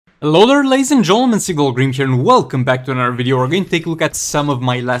Hello there, ladies and gentlemen, Sigil Green here, and welcome back to another video. We're going to take a look at some of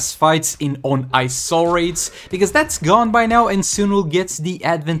my last fights in on ice soul raids, because that's gone by now, and soon we'll get the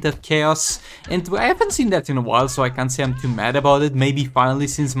advent of chaos. And I haven't seen that in a while, so I can't say I'm too mad about it. Maybe finally,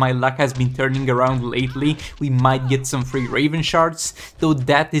 since my luck has been turning around lately, we might get some free Raven shards, though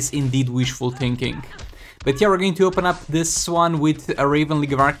that is indeed wishful thinking. But yeah, we're going to open up this one with a Raven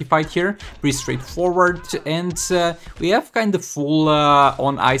League of Anarchy fight here, pretty straightforward, and we have kind of full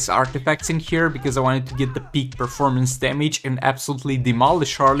on ice artifacts in here because I wanted to get the peak performance damage and absolutely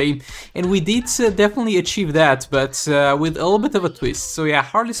demolish Harley, and we did definitely achieve that, but with a little bit of a twist. So yeah,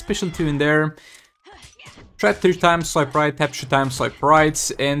 Harley special 2 in there, trap 3 times, swipe right, tap 2 times, swipe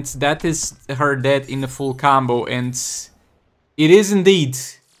right, and that is her dead in a full combo, and it is indeed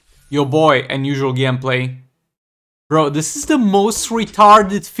your boy, Unusual Gameplay. Bro, this is the most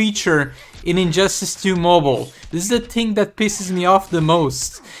retarded feature in Injustice 2 Mobile. This is the thing that pisses me off the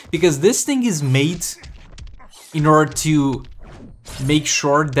most. Because this thing is made in order to make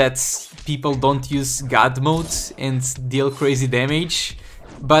sure that people don't use God mode and deal crazy damage.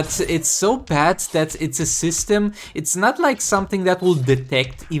 But it's so bad that it's a system, it's not like something that will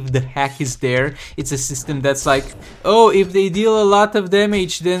detect if the hack is there. It's a system that's like, oh, if they deal a lot of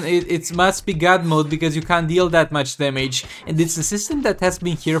damage, then it must be God mode because you can't deal that much damage. And it's a system that has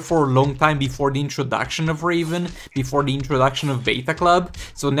been here for a long time before the introduction of Raven, before the introduction of Beta Club.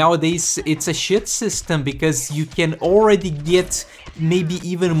 So nowadays it's a shit system because you can already get maybe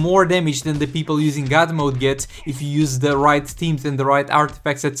even more damage than the people using God mode get if you use the right teams and the right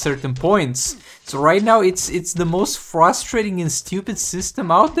artifacts at certain points. So right now it's the most frustrating and stupid system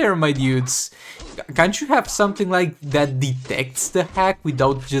out there, my dudes. Can't you have something like that detects the hack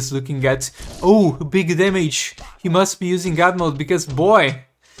without just looking at, oh, big damage, he must be using God mode, because boy.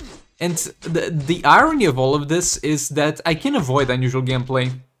 And the irony of all of this is that I can avoid Unusual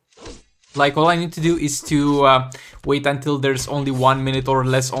Gameplay. Like, all I need to do is to wait until there's only 1 minute or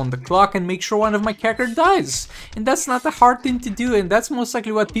less on the clock and make sure one of my characters dies. And that's not a hard thing to do, and that's most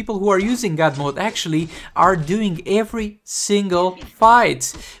likely what people who are using God mode actually are doing every single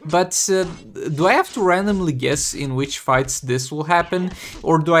fight. But do I have to randomly guess in which fights this will happen?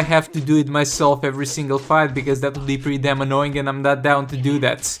 Or do I have to do it myself every single fight? Because that would be pretty damn annoying and I'm not down to do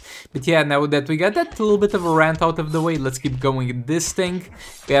that. But yeah, now that we got that little bit of a rant out of the way, let's keep going with this thing.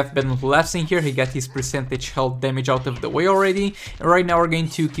 We have Ben in here, he got his percentage health damage out of the way already, and right now we're going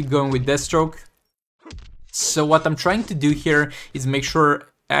to keep going with Deathstroke. So what I'm trying to do here is make sure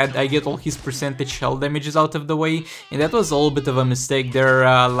I get all his percentage health damages out of the way, and that was a little bit of a mistake there,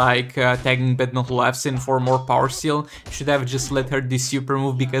 tagging BNGG for more power steal. Should have just let her do super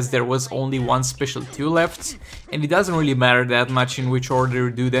move because there was only one special 2 left, and it doesn't really matter that much in which order you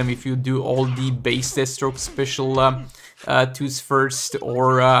do them. If you do all the base Deathstroke special 2s first,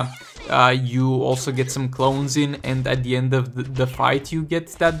 or you also get some clones in, and at the end of the fight you get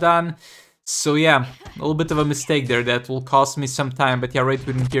that done. So yeah, a little bit of a mistake there that will cost me some time, but yeah, right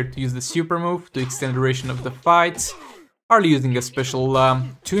within here to use the super move to extend the duration of the fight. Hardly using a special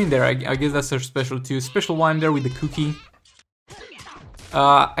 2 in there, I guess that's her special 2. Special 1 there with the cookie.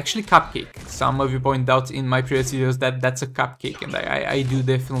 Actually cupcake. Some of you pointed out in my previous videos that that's a cupcake, and I do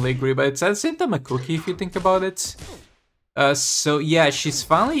definitely agree, but it's at the same time a cookie if you think about it. So yeah, she's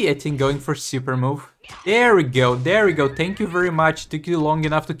finally, I think, going for super move. There we go, thank you very much, it took you long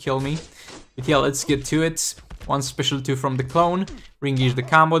enough to kill me. But yeah, let's get to it. One special 2 from the clone, re-engage the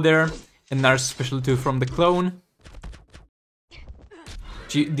combo there, another special 2 from the clone.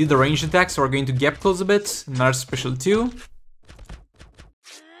 She did the ranged attack, so we're going to gap close a bit, another special 2.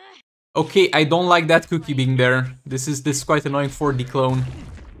 Okay, I don't like that cookie being there, this is quite annoying for the clone.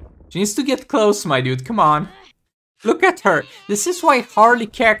 She needs to get close, my dude, come on. Look at her! This is why Harley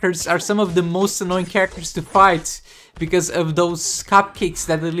characters are some of the most annoying characters to fight. Because of those cupcakes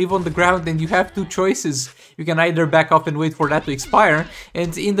that they live on the ground, and you have 2 choices. You can either back off and wait for that to expire,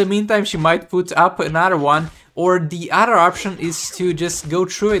 and in the meantime she might put up another one, or the other option is to just go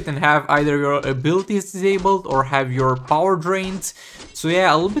through it and have either your abilities disabled or have your power drained. So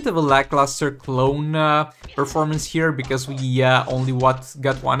yeah, a little bit of a lackluster clone performance here, because we only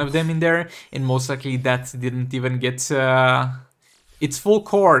got one of them in there, and most likely that didn't even get its full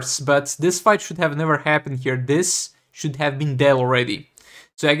course. But this fight should have never happened here, this should have been dead already.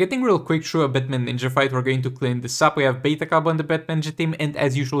 So yeah, getting real quick through a Batman Ninja fight, we're going to clean this up. We have Beta Club on the Batman Ninja team, and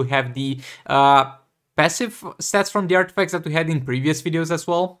as usual we have the passive stats from the artifacts that we had in previous videos as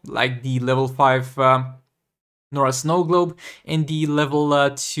well, like the level 5 Nora Snow Globe and the level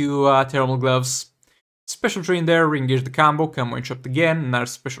 2 Thermal Gloves. Special 3 in there, re-engage the combo, come one shot again, another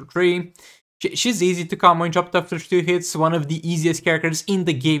special 3. She's easy to combo interrupt after 2 hits, one of the easiest characters in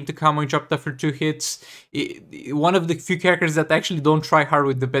the game to combo interrupt after 2 hits. One of the few characters that actually don't try hard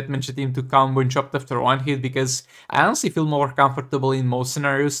with the Batmanship team to combo interrupt after 1 hit, because I honestly feel more comfortable in most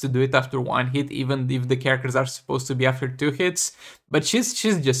scenarios to do it after 1 hit, even if the characters are supposed to be after 2 hits. But she's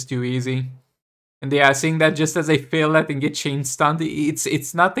just too easy. And yeah, seeing that just as I fail that and get chain stunned,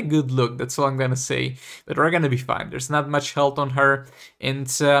 it's not a good look, that's all I'm gonna say. But we're gonna be fine, there's not much health on her, and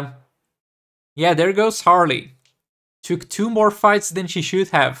yeah, there goes Harley. Took 2 more fights than she should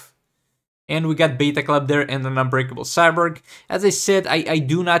have. And we got Beta Club there and an Unbreakable Cyborg. As I said, I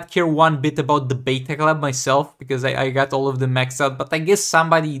do not care one bit about the Beta Club myself, because I got all of them maxed out. But I guess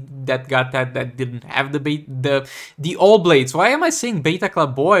somebody that got that didn't have the All Blades. Why am I saying Beta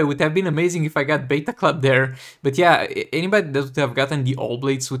Club? Boy, it would have been amazing if I got Beta Club there. But yeah, anybody that would have gotten the All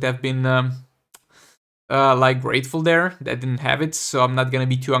Blades would have been like grateful there that didn't have it, so I'm not gonna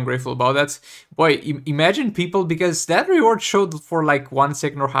be too ungrateful about that. Boy, imagine people, because that reward showed for like 1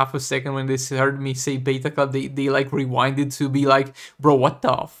 second or half a second when they heard me say Beta Club, they like rewinded to be like, bro, what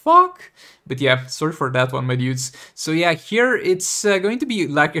the fuck? But yeah, sorry for that one, my dudes. So yeah, here it's going to be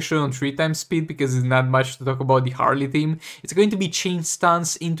like I showed on 3 times speed, because there's not much to talk about the Harley team. It's going to be chain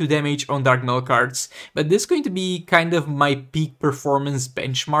stuns into damage on Dark Metal cards, but this is going to be kind of my peak performance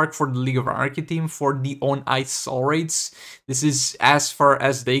benchmark for the League of Anarchy team for the on-ice soul rates. This is as far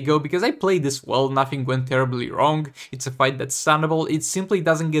as they go, because I played this well, nothing went terribly wrong. It's a fight that's stunnable, it simply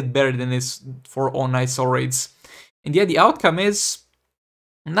doesn't get better than this for on-ice soul rates. And yeah, the outcome is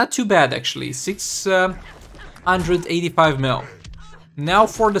not too bad actually, 685 mil. Now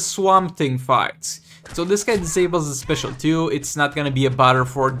for the Swamp Thing fight. So this guy disables the special too, it's not gonna be a bother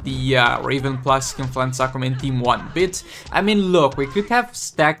for the Raven plus Conflant Sakumen team one bit. I mean, look, we could have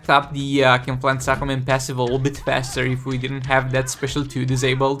stacked up the Conflant Sakumen passive a little bit faster if we didn't have that special 2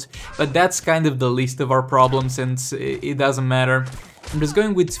 disabled, but that's kind of the least of our problems and it doesn't matter. I'm just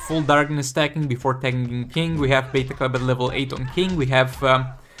going with full darkness stacking before tagging King. We have Beta Club at level 8 on King, we have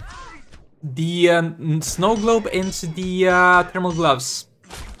the Snow Globe and the Thermal Gloves.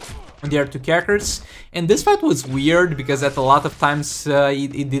 They are 2 characters, and this fight was weird because at a lot of times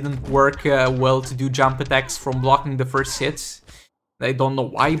it didn't work well to do jump attacks from blocking the first hit. I don't know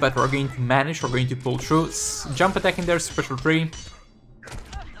why, but we're going to manage, we're going to pull through. Jump attack in there, special 3.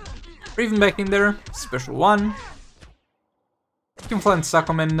 Raven back in there, special 1. Conflant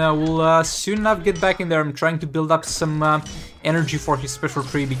Sakumen will soon enough get back in there. I'm trying to build up some energy for his special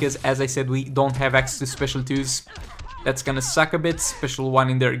 3 because, as I said, we don't have access to special 2s. That's gonna suck a bit. Special 1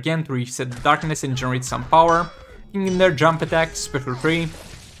 in there again to reset the darkness and generate some power. King in there, jump attack, special 3.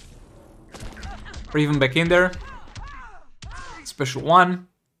 Raven back in there. Special 1.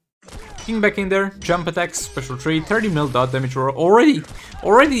 King back in there, jump attack, special 3, 30 mil dot damage. We're already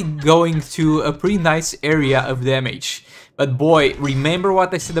going to a pretty nice area of damage. But boy, remember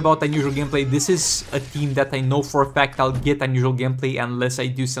what I said about unusual gameplay. This is a team that I know for a fact I'll get unusual gameplay unless I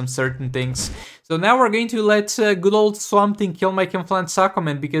do some certain things. So now we're going to let good old Swamp Thing kill my Conflant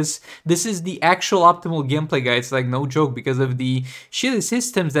Sakumen, because this is the actual optimal gameplay, guys. Like, no joke, because of the shitty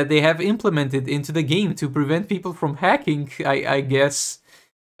systems that they have implemented into the game to prevent people from hacking, I guess.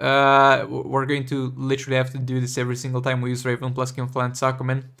 We're going to literally have to do this every single time we use Raven plus Conflant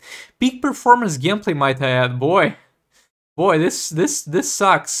Sakumen. Peak performance gameplay, might I add. Boy, this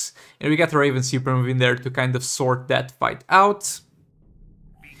sucks. And we got the Raven super move in there to kind of sort that fight out.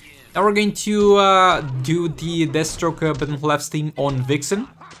 Now we're going to do the Deathstroke button left team on Vixen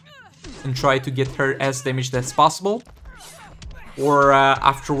and try to get her as damaged as possible. Or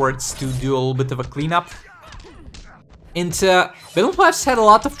afterwards to do a little bit of a cleanup. And Benoit Labs had a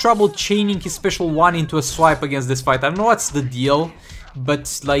lot of trouble chaining his special 1 into a swipe against this fight. I don't know what's the deal,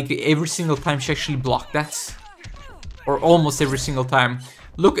 but like every single time she actually blocked that. Or almost every single time.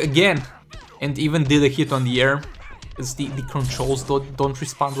 Look again, and even did a hit on the air. Because the controls don't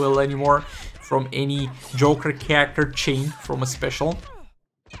respond well anymore from any Joker character chain from a special.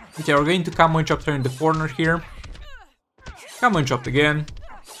 Okay, we're going to combo interrupt her in the corner here. Combo interrupt again.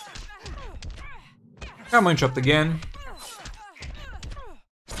 Combo interrupt again.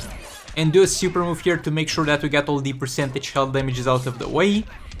 And do a super move here to make sure that we get all the percentage health damages out of the way.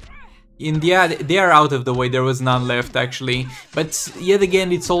 And yeah, they are out of the way, there was none left actually. But yet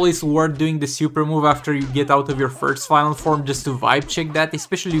again, it's always worth doing the super move after you get out of your first final form just to vibe check that,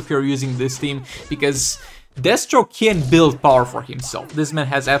 especially if you're using this team, because Deathstroke can build power for himself. This man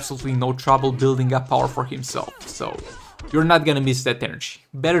has absolutely no trouble building up power for himself, so you're not gonna miss that energy.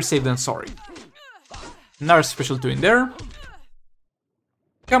 Better safe than sorry. Another special 2 in there.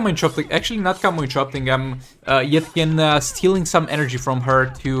 Combo interrupting, actually not combo interrupting, I'm yet again stealing some energy from her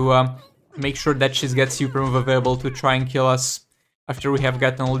to make sure that she gets super move available to try and kill us after we have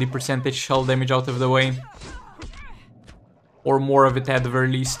gotten all the percentage hull damage out of the way. Or more of it at the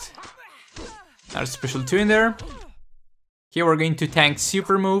very least. Our special 2 in there. Here we're going to tank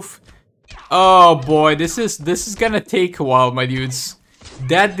super move. Oh boy, this is gonna take a while, my dudes.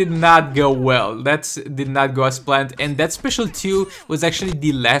 That did not go well. That did not go as planned. And that special 2 was actually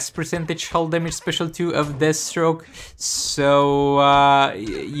the last percentage hull damage special 2 of Deathstroke. So,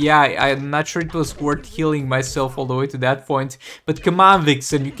 yeah, I'm not sure it was worth healing myself all the way to that point. But come on,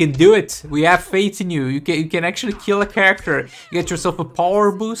 Vixen, you can do it. We have faith in you. You can actually kill a character. You get yourself a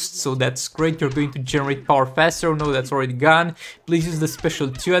power boost, so that's great. You're going to generate power faster. Oh no, that's already gone. Please use the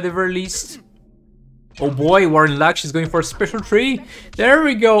special 2 at the very least. Oh boy, we're in luck. She's going for a special 3. There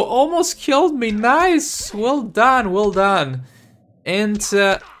we go. Almost killed me. Nice. Well done. Well done. And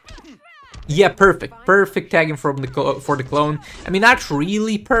yeah, perfect. Perfect tagging from for the clone. I mean, not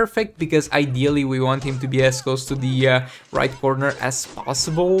really perfect because ideally we want him to be as close to the right corner as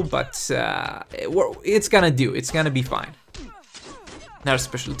possible. But it's gonna do. It's gonna be fine. Now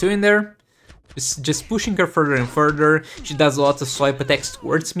special 2 in there. Just pushing her further and further. She does lots of swipe attacks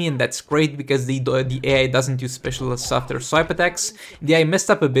towards me, and that's great because the AI doesn't use special after swipe attacks. The AI messed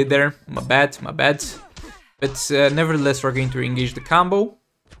up a bit there. My bad, my bad. But nevertheless, we're going to re-engage the combo.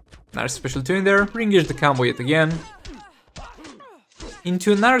 Another special 2 in there. Re-engage the combo yet again.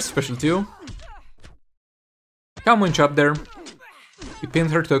 Into another special 2. Combo and chop there. We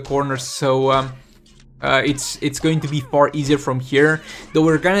pinned her to a corner, so it's going to be far easier from here, though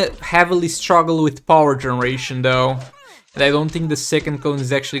we're gonna heavily struggle with power generation though, and I don't think the second clone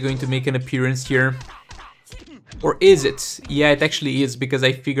is actually going to make an appearance here. Or is it? Yeah, it actually is, because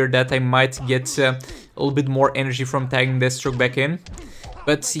I figured that I might get a little bit more energy from tagging Deathstroke back in.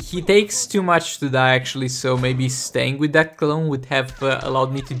 But he takes too much to die actually, so maybe staying with that clone would have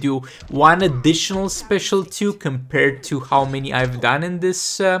allowed me to do one additional special 2 compared to how many I've done in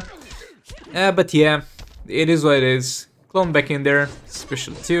this. But yeah, it is what it is. Clone back in there,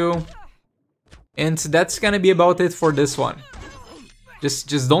 special 2. And that's gonna be about it for this one.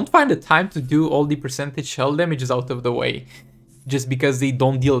 Just don't find the time to do all the percentage hull damages out of the way. Just because they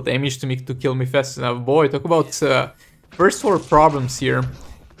don't deal damage to kill me fast enough. Boy, talk about first world problems here.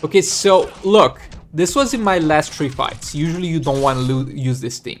 Okay, so look. This was in my last 3 fights. Usually you don't want to use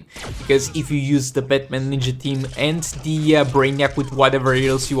this team, because if you use the Batman Ninja team and the Brainiac with whatever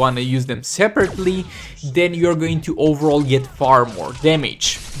else you want to use them separately, then you're going to overall get far more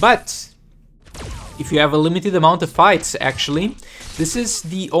damage. But if you have a limited amount of fights, actually, this is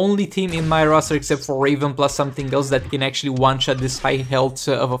the only team in my roster except for Raven plus something else that can actually one-shot this high health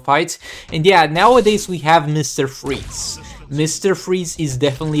of a fight. And yeah, nowadays we have Mr. Freeze. Mr. Freeze is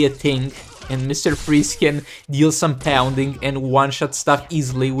definitely a thing. And Mr. Freeze can deal some pounding and one-shot stuff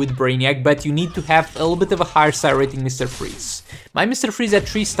easily with Brainiac, but you need to have a little bit of a higher star rating Mr. Freeze. My Mr. Freeze at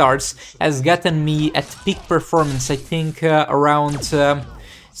 3 stars has gotten me at peak performance, I think around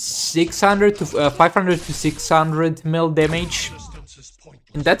 600 to 500 to 600 mil damage.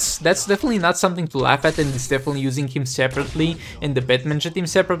 And that's definitely not something to laugh at, and it's definitely using him separately and the Batman team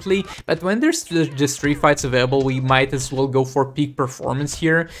separately. But when there's just 3 fights available, we might as well go for peak performance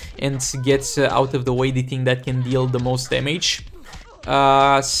here and get out of the way the thing that can deal the most damage.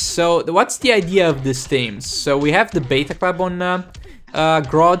 So what's the idea of this team? So we have the Beta Club on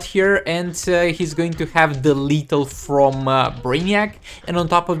Grodd here, and he's going to have the lethal from Brainiac, and on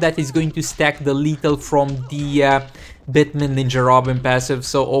top of that he's going to stack the lethal from the Batman Ninja Robin passive.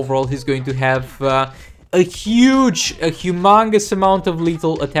 So overall he's going to have a humongous amount of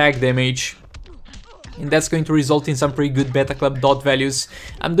lethal attack damage, and that's going to result in some pretty good Beta Club dot values.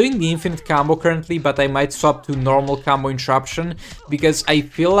 I'm doing the infinite combo currently, but I might swap to normal combo interruption, because I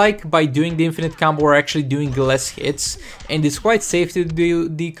feel like by doing the infinite combo we're actually doing less hits, and it's quite safe to do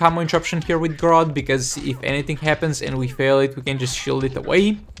the combo interruption here with Grodd, because if anything happens and we fail it, we can just shield it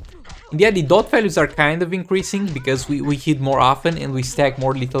away. And yeah, the dot values are kind of increasing because we hit more often and we stack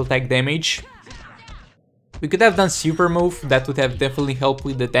more lethal attack damage. We could have done super move, that would have definitely helped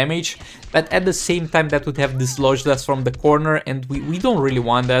with the damage, but at the same time that would have dislodged us from the corner, and we don't really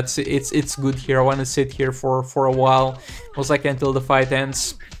want that. It's good here. I want to sit here for a while, most likely until the fight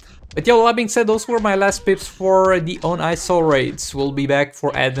ends. But yeah, all that being said, those were my last pips for the On Ice Soul raids. We'll be back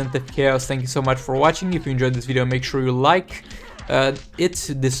for Advent of Chaos. Thank you so much for watching. If you enjoyed this video, make sure you like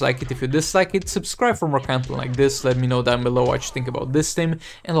it, dislike it if you dislike it, subscribe for more content like this, let me know down below what you think about this team,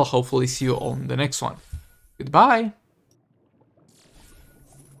 and I'll hopefully see you all in the next one. Goodbye!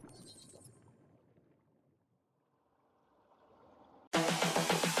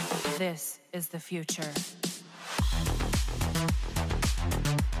 This is the future.